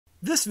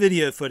This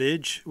video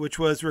footage, which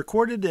was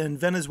recorded in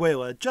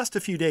Venezuela just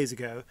a few days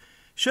ago,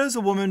 shows a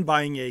woman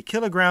buying a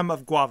kilogram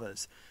of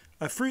guavas,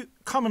 a fruit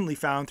commonly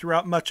found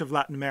throughout much of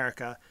Latin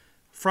America,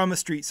 from a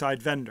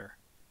street-side vendor.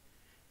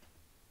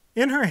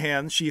 In her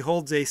hands, she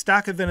holds a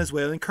stack of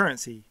Venezuelan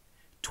currency,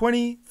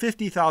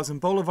 50,000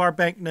 Bolivar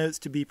banknotes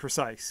to be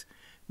precise,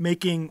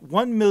 making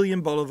 1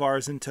 million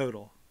bolivars in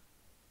total.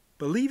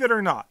 Believe it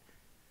or not,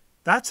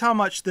 that's how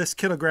much this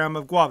kilogram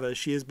of guavas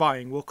she is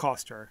buying will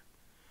cost her.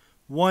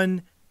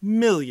 1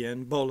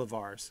 million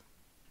bolivars.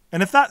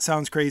 And if that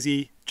sounds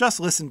crazy, just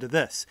listen to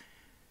this.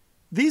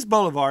 These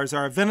bolivars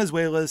are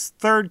Venezuela's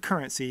third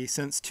currency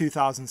since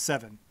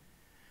 2007.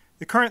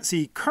 The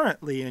currency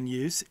currently in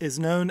use is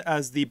known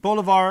as the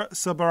Bolivar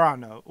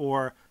Soberano,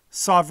 or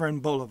Sovereign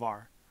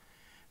Bolivar.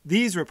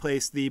 These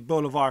replace the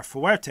Bolivar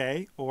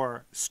Fuerte,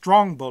 or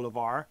Strong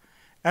Bolivar,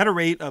 at a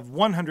rate of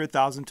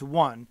 100,000 to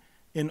 1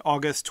 in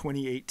August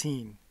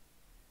 2018.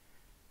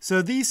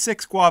 So these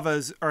 6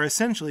 guavas are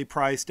essentially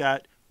priced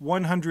at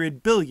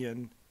 100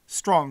 billion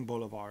strong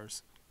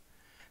bolivars.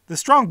 The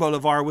strong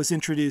bolivar was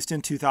introduced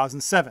in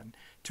 2007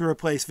 to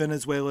replace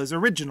Venezuela's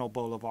original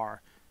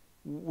bolivar,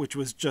 which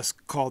was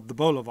just called the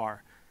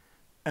bolivar,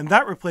 and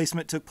that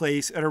replacement took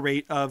place at a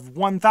rate of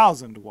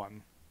 1,000 to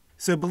 1.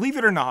 So believe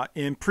it or not,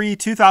 in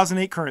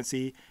pre-2008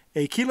 currency,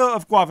 a kilo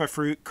of guava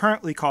fruit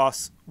currently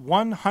costs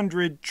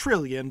 100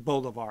 trillion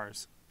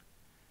bolivars.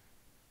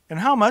 And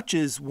how much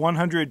is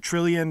 100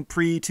 trillion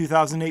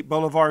pre-2008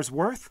 bolivars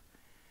worth?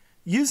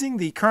 Using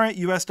the current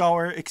US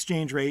dollar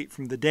exchange rate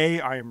from the day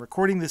I am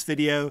recording this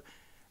video,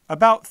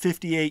 about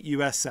 58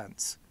 US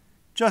cents,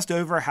 just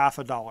over half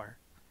a dollar.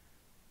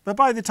 But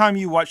by the time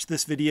you watch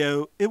this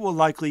video, it will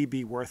likely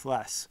be worth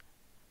less.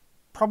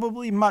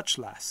 Probably much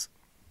less.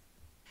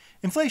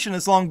 Inflation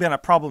has long been a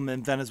problem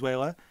in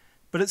Venezuela,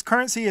 but its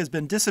currency has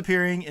been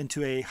disappearing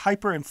into a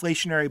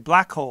hyperinflationary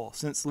black hole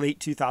since late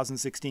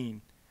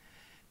 2016.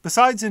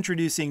 Besides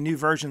introducing new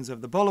versions of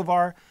the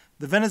bolivar,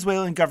 the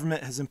Venezuelan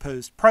government has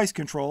imposed price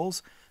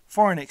controls,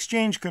 foreign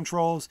exchange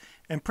controls,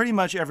 and pretty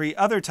much every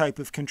other type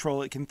of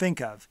control it can think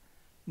of.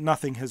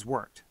 Nothing has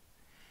worked.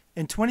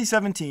 In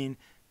 2017,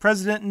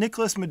 President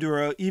Nicolas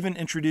Maduro even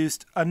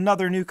introduced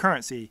another new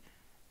currency.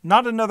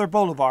 Not another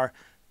bolivar,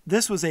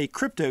 this was a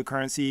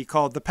cryptocurrency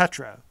called the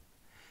Petro.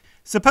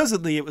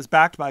 Supposedly it was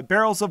backed by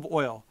barrels of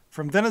oil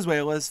from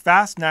Venezuela's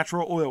vast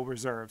natural oil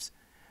reserves.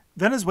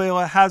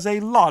 Venezuela has a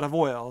lot of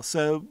oil,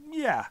 so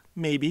yeah,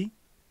 maybe.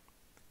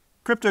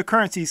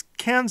 Cryptocurrencies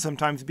can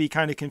sometimes be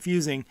kind of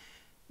confusing,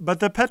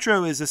 but the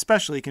Petro is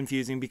especially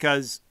confusing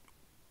because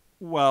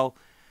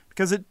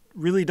it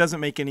really doesn't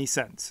make any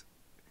sense.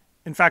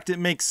 In fact, it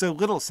makes so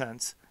little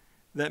sense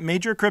that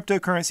major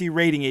cryptocurrency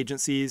rating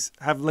agencies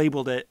have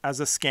labeled it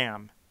as a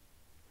scam.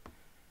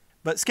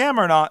 But scam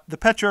or not, the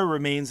Petro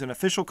remains an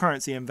official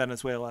currency in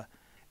Venezuela,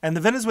 and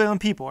the Venezuelan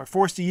people are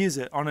forced to use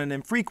it on an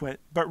infrequent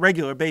but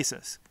regular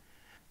basis.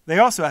 They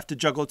also have to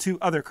juggle 2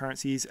 other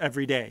currencies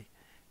every day,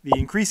 the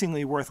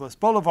increasingly worthless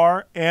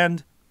bolivar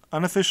and,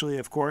 unofficially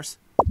of course,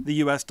 the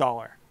US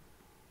dollar.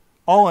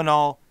 All in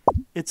all,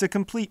 it's a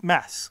complete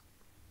mess.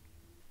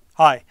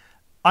 Hi,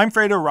 I'm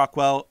Fredo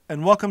Rockwell,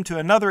 and welcome to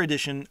another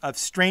edition of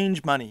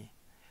Strange Money.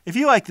 If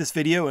you like this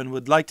video and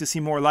would like to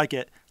see more like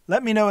it,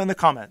 let me know in the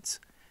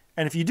comments.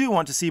 And if you do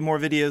want to see more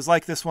videos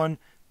like this one,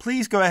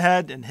 please go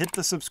ahead and hit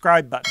the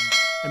subscribe button,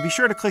 and be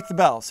sure to click the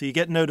bell so you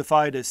get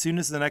notified as soon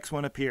as the next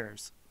one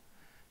appears.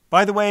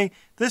 By the way,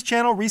 this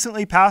channel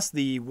recently passed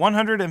the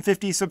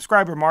 150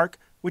 subscriber mark,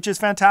 which is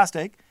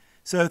fantastic,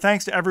 so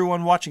thanks to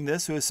everyone watching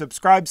this who has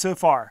subscribed so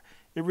far.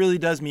 It really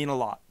does mean a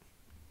lot.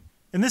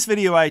 In this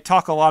video I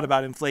talk a lot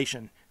about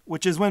inflation,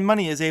 which is when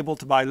money is able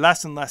to buy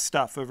less and less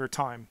stuff over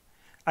time.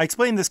 I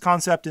explained this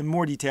concept in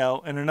more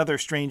detail in another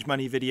Strange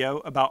Money video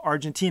about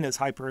Argentina's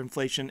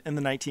hyperinflation in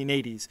the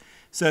 1980s,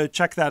 so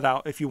check that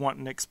out if you want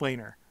an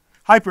explainer.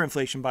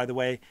 Hyperinflation, by the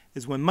way,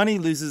 is when money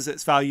loses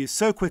its value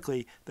so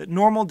quickly that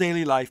normal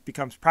daily life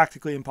becomes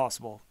practically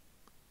impossible.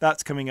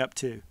 That's coming up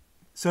too.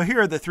 So here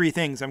are the 3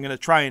 things I'm going to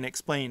try and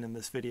explain in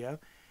this video.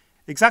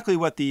 Exactly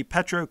what the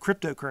Petro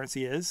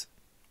cryptocurrency is.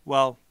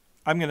 Well,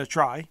 I'm going to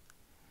try.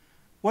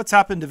 What's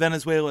happened to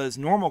Venezuela's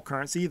normal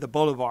currency, the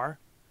bolivar.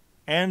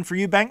 And for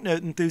you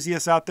banknote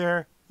enthusiasts out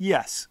there,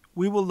 yes,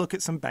 we will look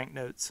at some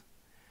banknotes.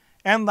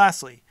 And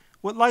lastly,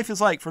 what life is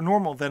like for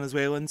normal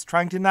Venezuelans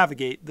trying to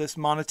navigate this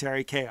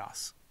monetary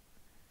chaos.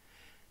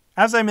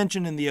 As I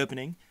mentioned in the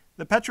opening,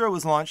 the Petro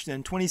was launched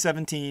in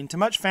 2017 to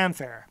much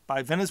fanfare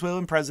by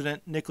Venezuelan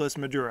President Nicolas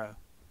Maduro.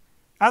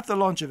 At the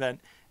launch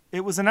event, it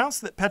was announced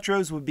that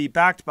Petros would be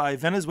backed by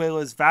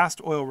Venezuela's vast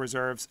oil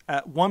reserves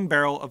at 1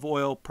 barrel of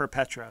oil per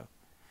petro.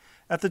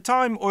 At the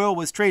time, oil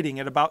was trading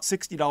at about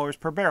 $60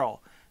 per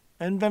barrel,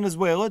 and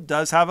Venezuela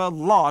does have a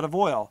lot of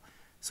oil,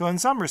 so in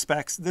some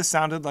respects this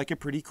sounded like a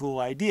pretty cool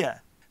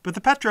idea. But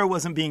the Petro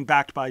wasn't being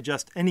backed by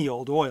just any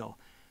old oil.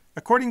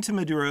 According to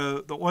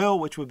Maduro, the oil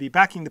which would be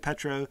backing the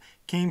Petro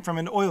came from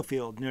an oil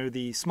field near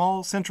the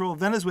small central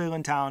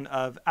Venezuelan town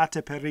of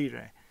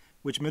Ataperire,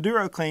 which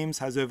Maduro claims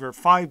has over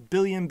 5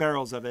 billion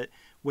barrels of it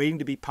waiting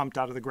to be pumped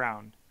out of the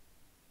ground.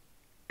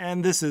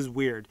 And this is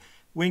weird.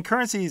 When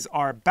currencies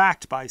are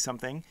backed by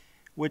something,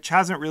 which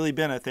hasn't really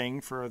been a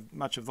thing for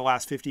much of the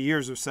last 50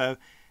 years or so,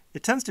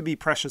 it tends to be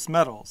precious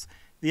metals.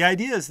 The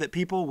idea is that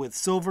people with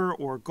silver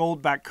or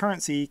gold-backed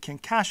currency can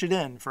cash it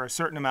in for a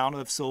certain amount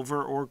of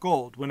silver or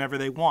gold whenever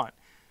they want.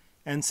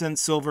 And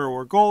since silver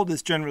or gold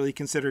is generally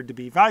considered to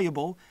be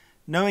valuable,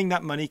 knowing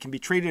that money can be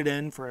traded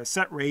in for a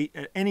set rate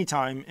at any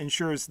time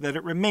ensures that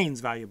it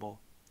remains valuable.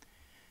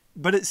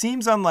 But it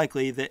seems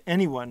unlikely that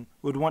anyone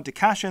would want to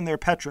cash in their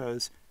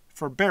petros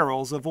for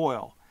barrels of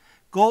oil.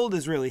 Gold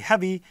is really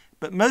heavy,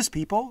 but most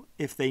people,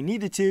 if they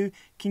needed to,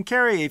 can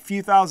carry a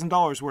few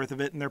 $1,000s worth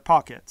of it in their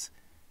pockets.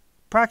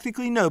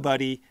 Practically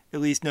nobody, at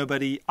least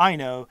nobody I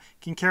know,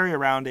 can carry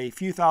around a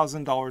few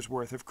 $1,000s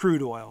worth of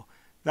crude oil.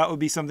 That would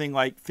be something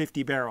like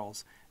 50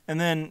 barrels. And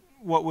then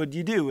what would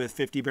you do with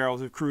 50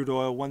 barrels of crude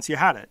oil once you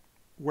had it?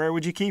 Where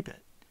would you keep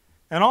it?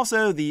 And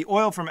also, the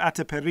oil from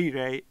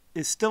Ataperire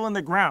is still in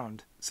the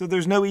ground, so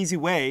there's no easy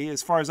way,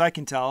 as far as I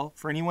can tell,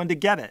 for anyone to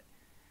get it.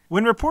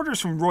 When reporters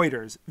from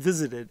Reuters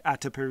visited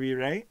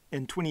Ataperire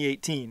in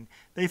 2018,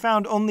 they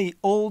found only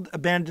old,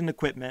 abandoned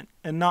equipment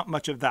and not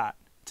much of that.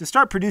 To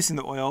start producing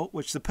the oil,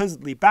 which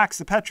supposedly backs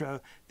the Petro,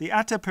 the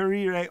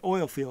Ataperire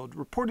oil field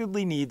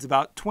reportedly needs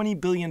about $20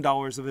 billion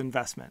of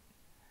investment.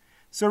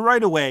 So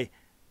right away,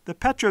 the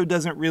Petro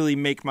doesn't really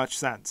make much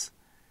sense.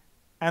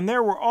 And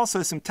there were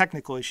also some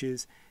technical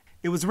issues.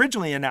 It was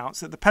originally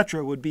announced that the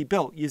Petro would be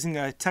built using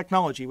a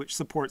technology which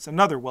supports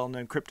another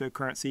well-known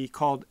cryptocurrency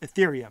called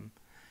Ethereum.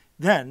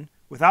 Then,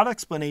 without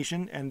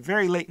explanation and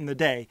very late in the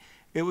day,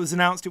 it was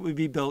announced it would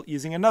be built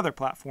using another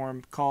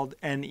platform called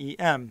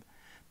NEM.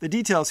 The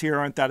details here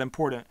aren't that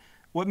important.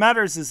 What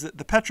matters is that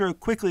the Petro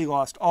quickly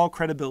lost all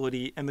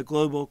credibility in the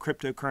global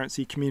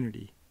cryptocurrency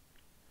community.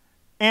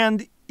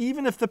 And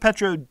even if the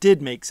Petro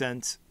did make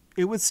sense,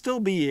 it would still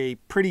be a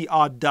pretty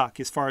odd duck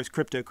as far as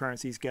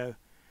cryptocurrencies go.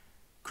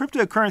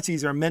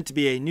 Cryptocurrencies are meant to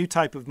be a new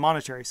type of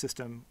monetary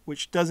system,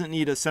 which doesn't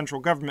need a central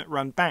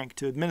government-run bank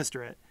to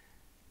administer it.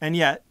 And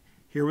yet,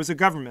 here was a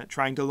government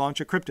trying to launch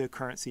a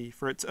cryptocurrency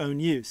for its own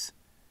use.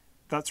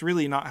 That's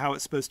really not how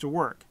it's supposed to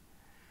work.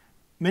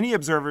 Many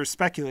observers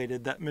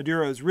speculated that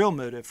Maduro's real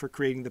motive for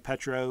creating the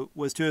Petro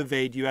was to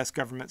evade U.S.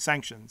 government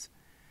sanctions.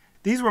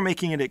 These were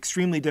making it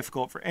extremely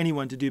difficult for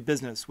anyone to do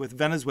business with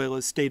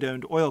Venezuela's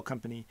state-owned oil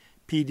company,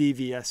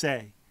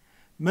 PDVSA.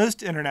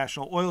 Most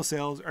international oil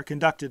sales are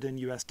conducted in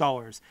U.S.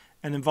 dollars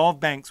and involve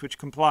banks which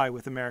comply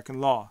with American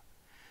law.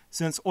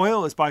 Since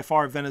oil is by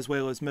far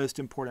Venezuela's most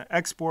important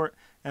export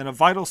and a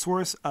vital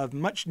source of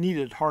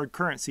much-needed hard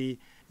currency,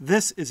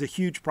 this is a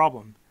huge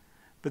problem.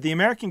 But the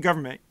American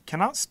government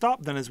cannot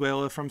stop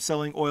Venezuela from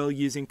selling oil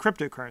using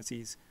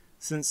cryptocurrencies,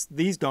 since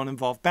these don't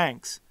involve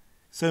banks.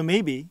 So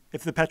maybe,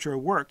 if the Petro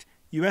worked,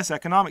 U.S.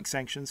 economic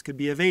sanctions could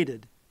be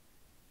evaded.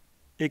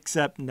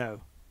 Except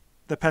no,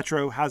 the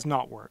Petro has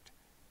not worked.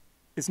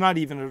 It's not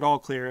even at all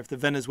clear if the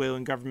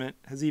Venezuelan government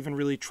has even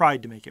really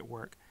tried to make it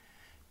work.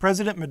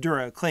 President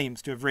Maduro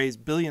claims to have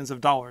raised billions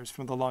of dollars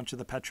from the launch of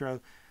the Petro,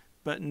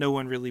 but no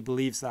one really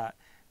believes that.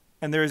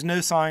 And there is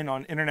no sign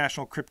on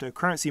international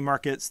cryptocurrency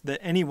markets that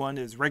anyone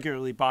is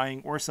regularly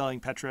buying or selling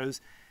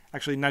Petros,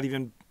 actually not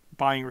even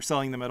buying or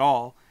selling them at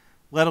all,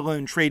 let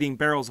alone trading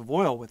barrels of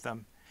oil with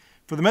them.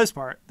 For the most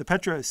part, the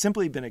Petro has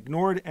simply been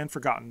ignored and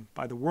forgotten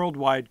by the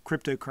worldwide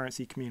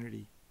cryptocurrency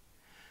community.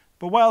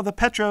 But while the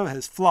Petro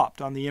has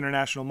flopped on the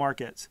international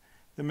markets,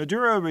 the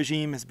Maduro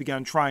regime has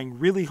begun trying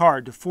really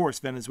hard to force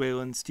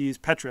Venezuelans to use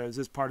Petros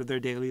as part of their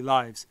daily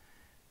lives.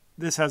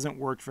 This hasn't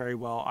worked very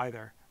well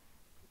either.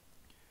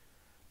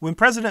 When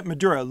President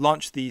Maduro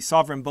launched the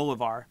sovereign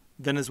Bolivar,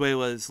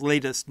 Venezuela's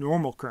latest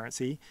normal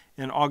currency,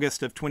 in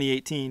August of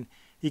 2018,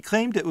 he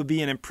claimed it would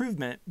be an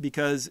improvement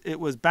because it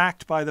was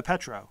backed by the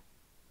Petro.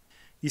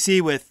 You see,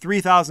 with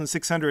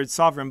 3,600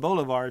 sovereign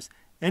Bolivars,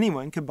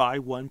 anyone could buy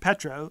one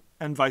Petro,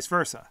 and vice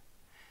versa.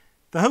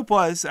 The hope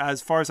was,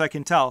 as far as I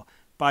can tell,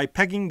 by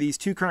pegging these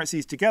two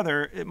currencies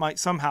together, it might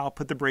somehow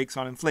put the brakes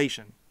on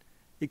inflation.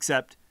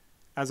 Except,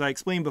 as I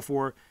explained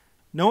before,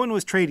 no one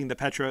was trading the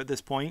Petro at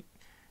this point,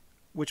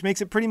 which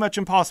makes it pretty much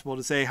impossible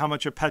to say how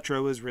much a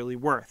Petro is really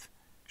worth.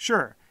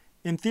 Sure,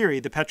 in theory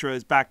the Petro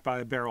is backed by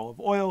a barrel of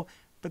oil,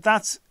 but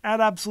that's, at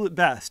absolute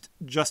best,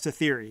 just a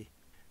theory.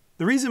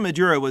 The reason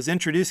Maduro was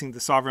introducing the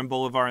sovereign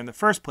Bolivar in the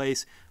first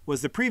place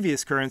was the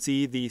previous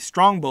currency, the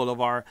strong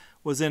Bolivar,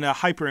 was in a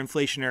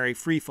hyperinflationary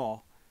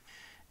freefall.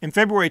 In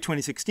February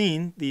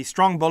 2016, the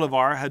strong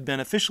Bolivar had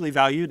been officially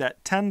valued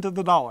at 10 to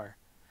the dollar.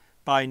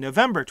 By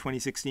November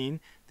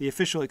 2016, the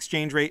official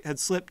exchange rate had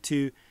slipped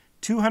to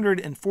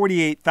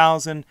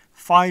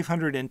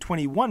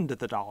 248,521 to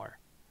the dollar.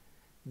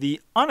 The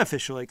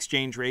unofficial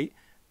exchange rate,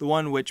 the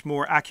one which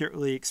more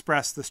accurately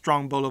expressed the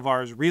strong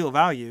Bolivar's real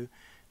value,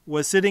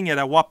 was sitting at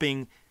a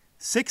whopping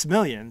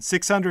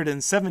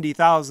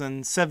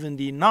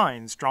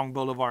 6,670,079 strong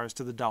Bolivars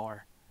to the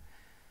dollar.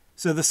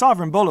 So the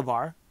sovereign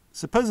Bolivar,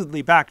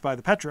 supposedly backed by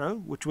the Petro,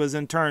 which was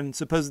in turn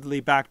supposedly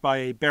backed by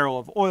a barrel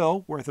of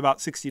oil worth about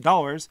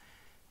 $60,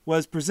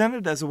 was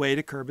presented as a way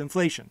to curb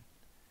inflation.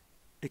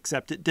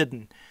 Except it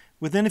didn't.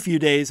 Within a few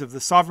days of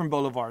the sovereign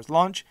Bolivar's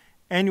launch,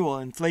 annual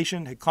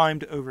inflation had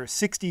climbed over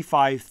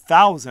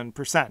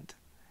 65,000%.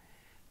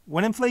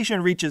 When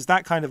inflation reaches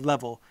that kind of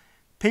level,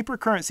 paper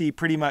currency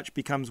pretty much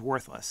becomes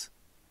worthless.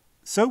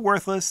 So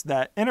worthless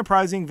that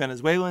enterprising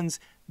Venezuelans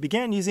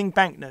began using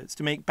banknotes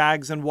to make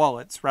bags and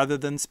wallets rather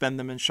than spend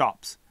them in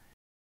shops.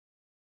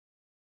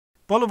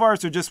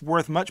 Bolivars are just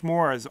worth much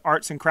more as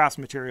arts and crafts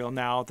material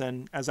now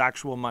than as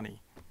actual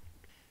money.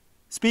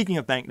 Speaking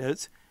of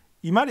banknotes,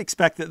 you might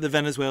expect that the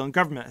Venezuelan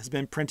government has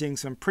been printing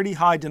some pretty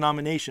high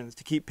denominations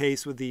to keep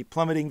pace with the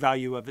plummeting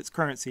value of its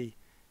currency.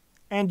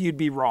 And you'd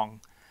be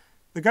wrong.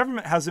 The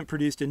government hasn't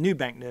produced a new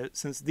banknote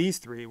since these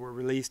three were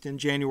released in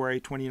January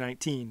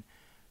 2019,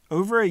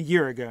 over a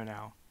year ago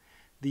now.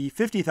 The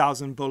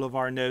 50,000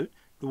 Bolivar note,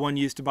 the one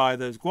used to buy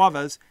those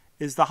guavas,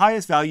 is the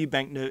highest value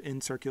banknote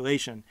in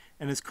circulation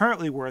and is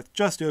currently worth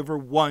just over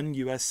 1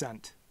 US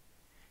cent.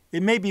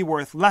 It may be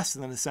worth less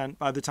than a cent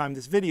by the time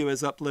this video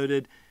is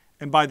uploaded,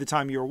 and by the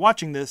time you're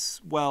watching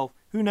this, well,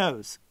 who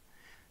knows?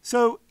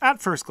 So,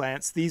 at first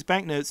glance, these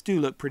banknotes do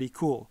look pretty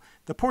cool.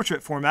 The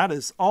portrait format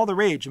is all the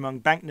rage among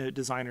banknote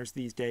designers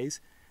these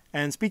days.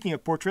 And speaking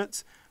of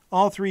portraits,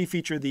 all three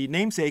feature the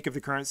namesake of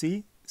the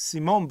currency,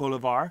 Simón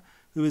Bolivar,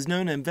 who is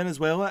known in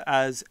Venezuela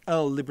as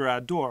El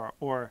Liberador,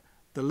 or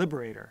the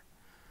Liberator.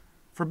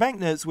 For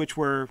banknotes which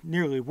were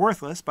nearly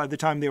worthless by the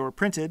time they were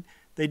printed,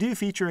 they do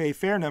feature a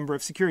fair number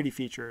of security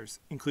features,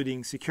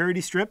 including security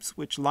strips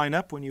which line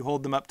up when you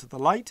hold them up to the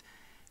light,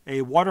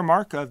 a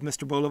watermark of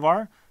Mr.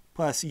 Bolivar,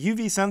 plus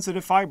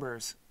UV-sensitive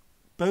fibers,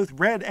 both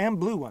red and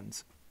blue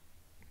ones.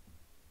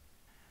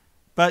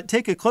 But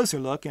take a closer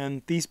look,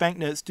 and these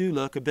banknotes do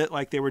look a bit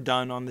like they were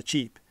done on the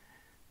cheap.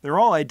 They're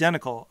all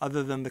identical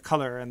other than the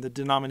color and the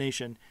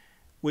denomination,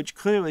 which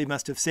clearly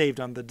must have saved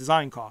on the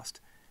design cost.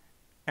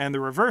 And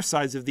the reverse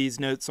sides of these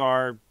notes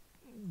are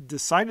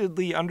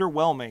decidedly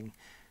underwhelming.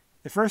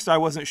 At first I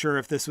wasn't sure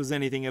if this was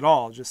anything at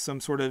all, just some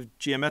sort of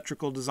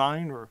geometrical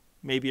design or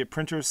maybe a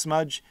printer's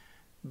smudge.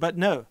 But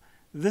no,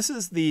 this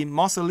is the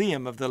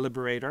mausoleum of the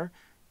Liberator,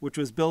 which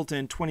was built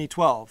in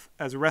 2012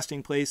 as a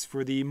resting place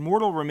for the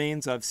mortal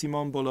remains of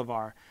Simón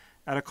Bolivar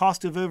at a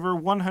cost of over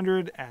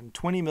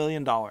 $120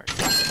 million.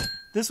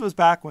 This was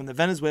back when the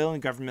Venezuelan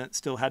government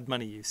still had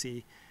money, you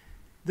see.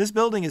 This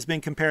building has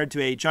been compared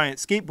to a giant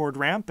skateboard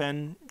ramp,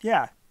 and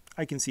yeah,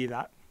 I can see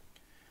that.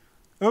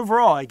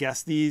 Overall, I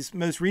guess these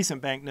most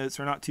recent banknotes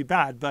are not too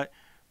bad, but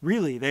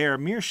really they are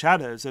mere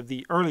shadows of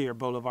the earlier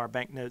Bolivar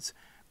banknotes,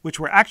 which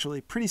were actually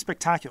pretty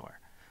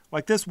spectacular,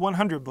 like this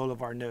 100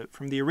 Bolivar note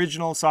from the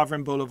original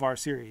Sovereign Bolivar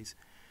series,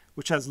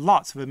 which has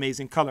lots of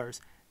amazing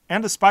colors,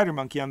 and a spider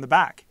monkey on the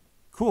back.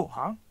 Cool,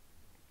 huh?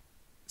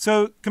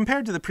 So,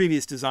 compared to the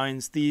previous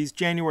designs, these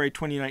January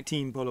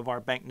 2019 Bolivar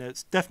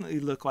banknotes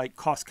definitely look like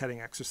cost-cutting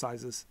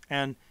exercises,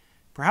 and,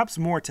 perhaps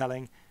more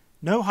telling,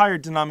 no higher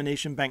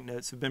denomination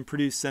banknotes have been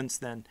produced since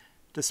then,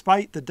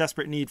 despite the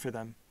desperate need for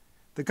them.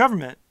 The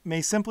government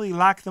may simply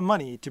lack the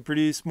money to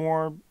produce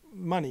more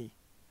money.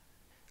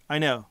 I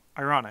know,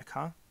 ironic,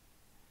 huh?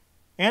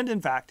 And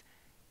in fact,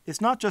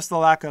 it's not just the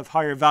lack of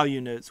higher value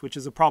notes which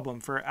is a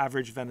problem for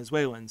average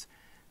Venezuelans.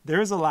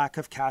 There is a lack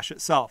of cash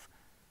itself.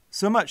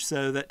 So much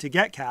so that to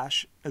get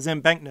cash, as in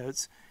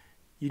banknotes,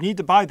 you need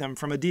to buy them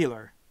from a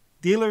dealer.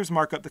 Dealers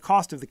mark up the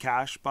cost of the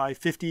cash by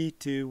 50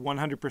 to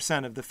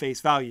 100% of the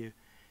face value,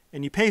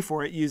 and you pay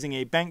for it using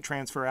a bank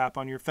transfer app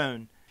on your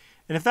phone.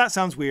 And if that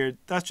sounds weird,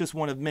 that's just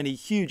one of many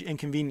huge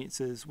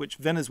inconveniences which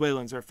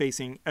Venezuelans are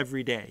facing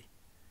every day.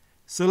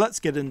 So let's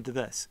get into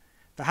this.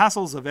 The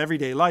hassles of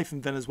everyday life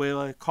in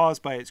Venezuela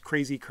caused by its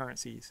crazy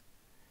currencies.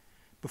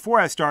 Before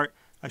I start,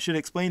 I should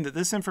explain that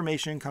this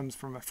information comes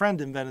from a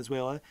friend in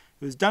Venezuela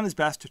who has done his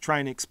best to try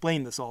and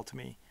explain this all to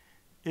me.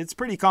 It's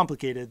pretty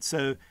complicated,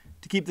 so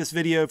to keep this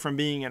video from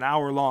being an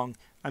hour long,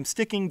 I'm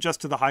sticking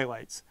just to the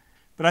highlights.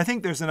 But I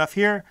think there's enough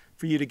here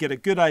for you to get a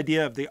good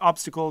idea of the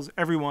obstacles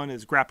everyone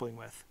is grappling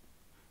with.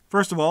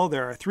 First of all,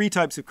 there are three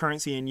types of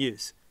currency in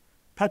use: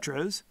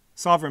 petros,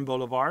 sovereign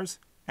bolivars,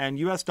 and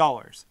US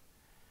dollars.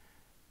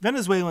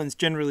 Venezuelans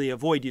generally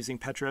avoid using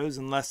petros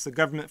unless the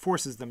government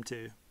forces them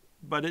to,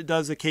 but it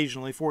does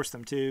occasionally force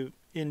them to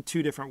in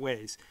two different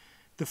ways.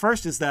 The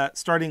first is that,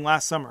 starting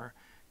last summer,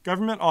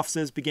 government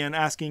offices began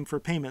asking for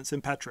payments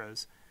in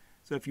petros.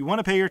 So if you want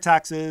to pay your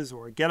taxes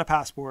or get a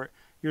passport,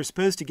 you're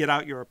supposed to get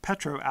out your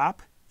Petro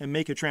app and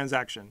make a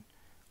transaction.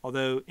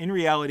 Although, in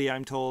reality,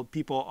 I'm told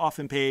people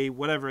often pay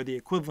whatever the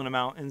equivalent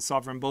amount in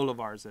sovereign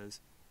bolivars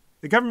is.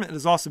 The government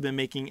has also been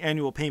making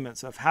annual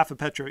payments of half a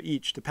petro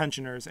each to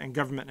pensioners and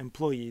government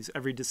employees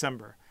every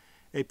December,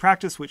 a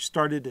practice which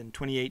started in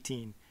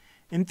 2018.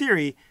 In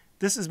theory,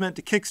 this is meant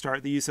to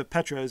kickstart the use of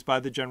petros by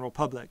the general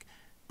public,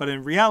 but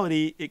in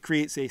reality, it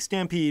creates a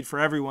stampede for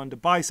everyone to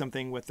buy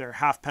something with their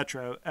half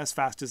petro as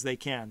fast as they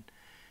can.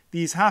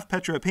 These half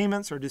petro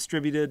payments are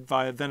distributed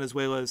via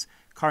Venezuela's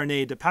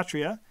Carnet de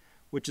Patria,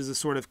 which is a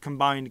sort of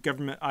combined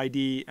government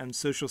ID and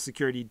social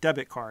security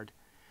debit card.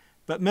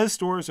 But most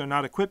stores are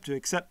not equipped to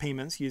accept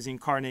payments using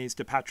Carnets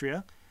de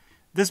Patria.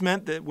 This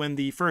meant that when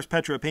the first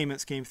petro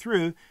payments came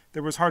through,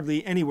 there was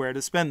hardly anywhere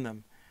to spend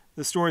them.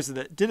 The stores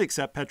that did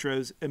accept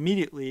Petros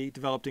immediately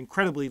developed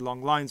incredibly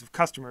long lines of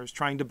customers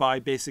trying to buy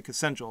basic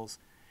essentials.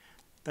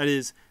 That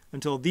is,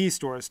 until these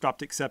stores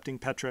stopped accepting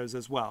Petros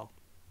as well.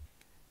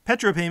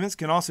 Petro payments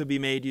can also be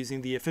made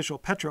using the official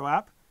Petro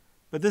app,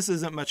 but this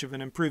isn't much of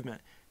an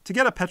improvement. To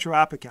get a Petro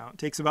app account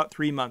takes about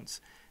 3 months,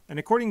 and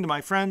according to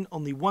my friend,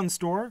 only one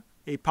store,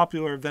 a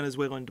popular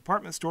Venezuelan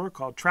department store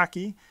called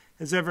Traki,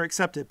 has ever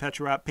accepted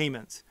Petro app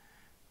payments.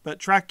 But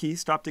Traki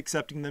stopped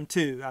accepting them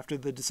too after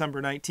the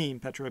December 19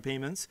 Petro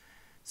payments,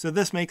 so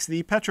this makes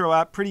the Petro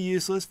app pretty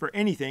useless for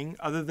anything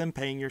other than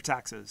paying your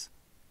taxes.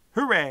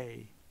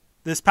 Hooray!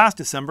 This past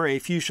December, a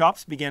few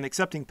shops began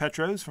accepting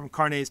Petros from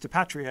carnes to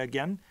patria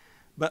again,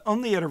 but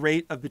only at a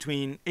rate of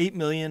between 8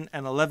 million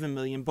and 11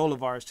 million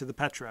bolivars to the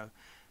Petro.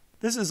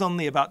 This is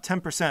only about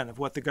 10% of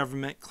what the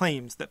government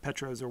claims that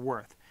Petros are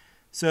worth.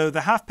 So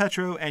the half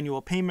Petro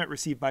annual payment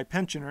received by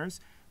pensioners,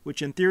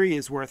 which in theory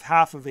is worth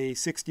half of a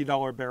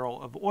 $60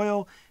 barrel of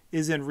oil,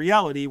 is in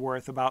reality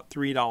worth about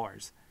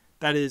 $3.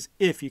 That is,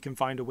 if you can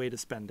find a way to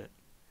spend it.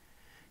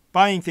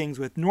 Buying things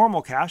with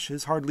normal cash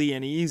is hardly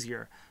any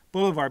easier.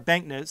 Bolivar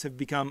banknotes have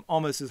become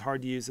almost as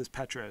hard to use as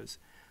Petros.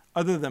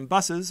 Other than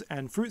buses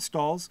and fruit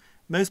stalls,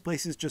 most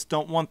places just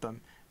don't want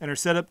them and are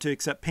set up to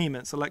accept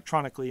payments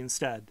electronically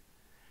instead.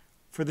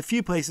 For the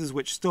few places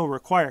which still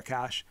require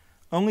cash,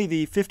 only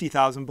the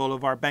 50,000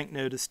 Bolivar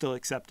banknote is still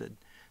accepted.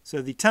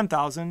 So the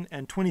 10,000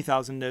 and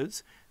 20,000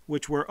 notes,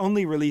 which were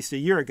only released a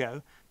year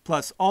ago,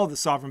 plus all the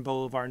sovereign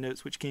Bolivar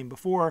notes which came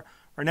before,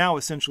 are now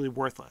essentially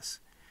worthless.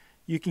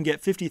 You can get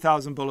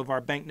 50,000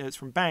 Bolivar banknotes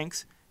from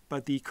banks,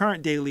 but the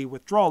current daily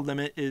withdrawal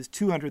limit is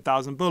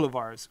 200,000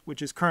 bolivars,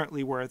 which is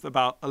currently worth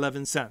about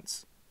 11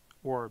 cents,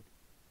 or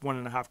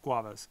 1.5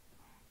 guavas.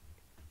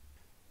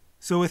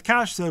 So with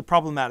cash so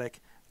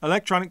problematic,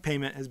 electronic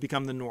payment has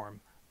become the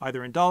norm,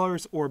 either in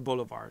dollars or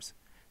bolivars.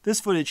 This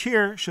footage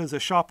here shows a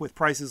shop with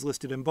prices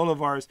listed in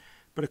bolivars,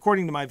 but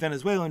according to my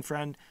Venezuelan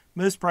friend,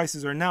 most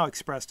prices are now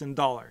expressed in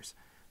dollars.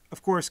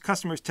 Of course,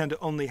 customers tend to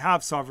only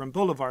have sovereign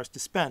bolivars to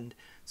spend,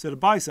 so to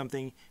buy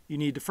something, you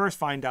need to first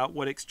find out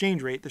what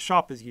exchange rate the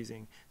shop is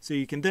using, so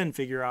you can then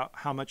figure out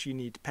how much you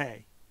need to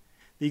pay.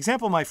 The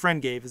example my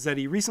friend gave is that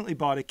he recently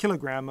bought a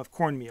kilogram of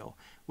cornmeal,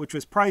 which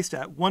was priced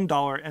at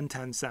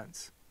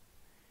 $1.10.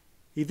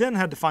 He then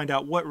had to find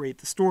out what rate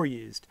the store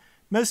used.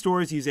 Most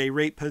stores use a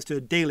rate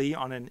posted daily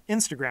on an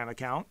Instagram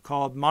account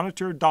called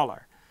Monitor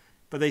Dollar,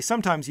 but they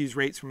sometimes use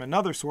rates from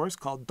another source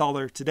called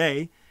Dollar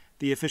Today,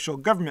 the official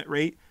government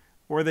rate,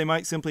 or they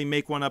might simply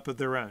make one up of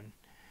their own.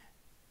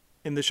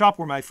 In the shop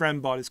where my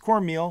friend bought his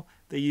cornmeal,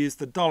 they used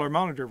the Dollar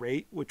Monitor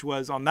rate, which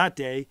was on that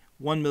day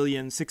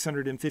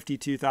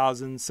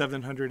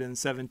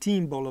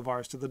 1,652,717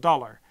 bolivars to the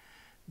dollar.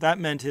 That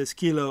meant his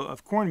kilo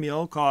of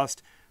cornmeal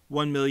cost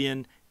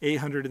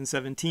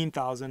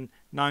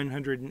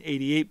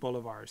 1,817,988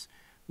 bolivars,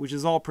 which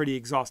is all pretty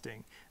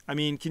exhausting. I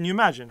mean, can you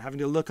imagine having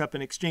to look up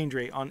an exchange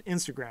rate on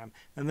Instagram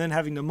and then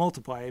having to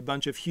multiply a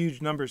bunch of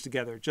huge numbers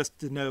together just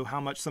to know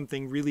how much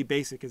something really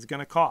basic is going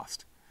to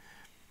cost?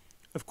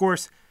 Of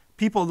course,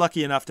 people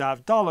lucky enough to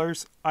have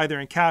dollars, either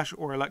in cash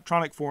or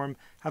electronic form,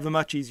 have a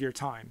much easier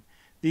time.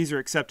 These are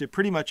accepted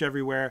pretty much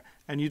everywhere,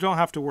 and you don't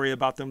have to worry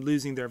about them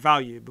losing their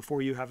value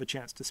before you have a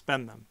chance to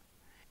spend them.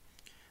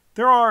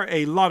 There are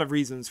a lot of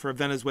reasons for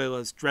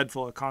Venezuela's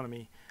dreadful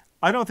economy.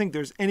 I don't think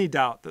there's any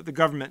doubt that the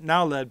government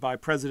now led by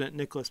President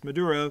Nicolas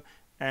Maduro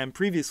and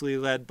previously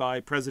led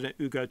by President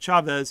Hugo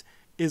Chavez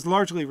is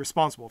largely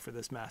responsible for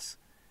this mess.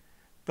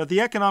 But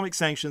the economic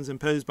sanctions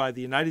imposed by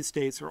the United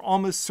States are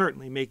almost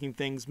certainly making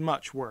things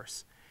much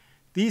worse.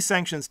 These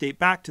sanctions date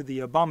back to the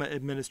Obama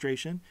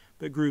administration,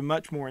 but grew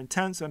much more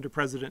intense under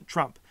President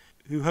Trump,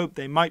 who hoped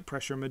they might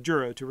pressure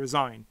Maduro to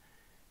resign.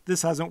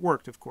 This hasn't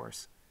worked, of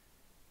course.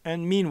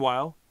 And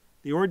meanwhile,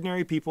 the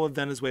ordinary people of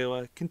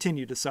Venezuela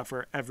continue to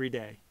suffer every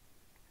day.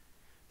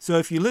 So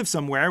if you live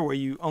somewhere where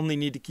you only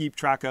need to keep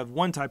track of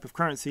one type of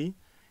currency,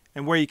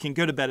 and where you can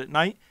go to bed at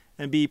night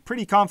and be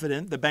pretty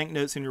confident the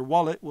banknotes in your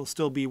wallet will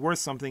still be worth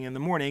something in the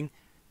morning,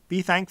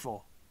 be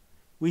thankful.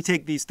 We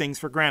take these things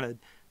for granted,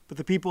 but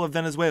the people of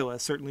Venezuela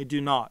certainly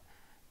do not,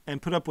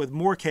 and put up with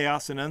more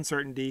chaos and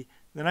uncertainty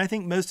than I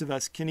think most of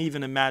us can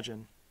even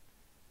imagine.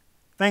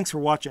 Thanks for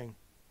watching.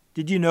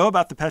 Did you know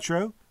about the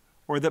Petro?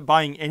 Or that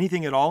buying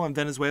anything at all in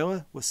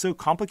Venezuela was so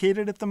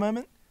complicated at the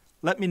moment?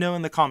 Let me know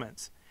in the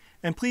comments.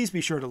 And please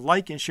be sure to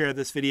like and share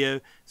this video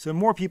so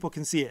more people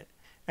can see it.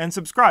 And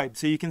subscribe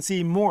so you can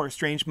see more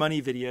Strange Money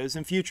videos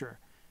in future.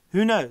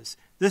 Who knows,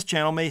 this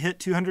channel may hit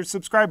 200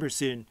 subscribers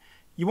soon.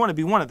 You want to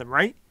be one of them,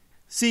 right?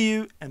 See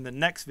you in the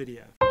next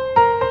video.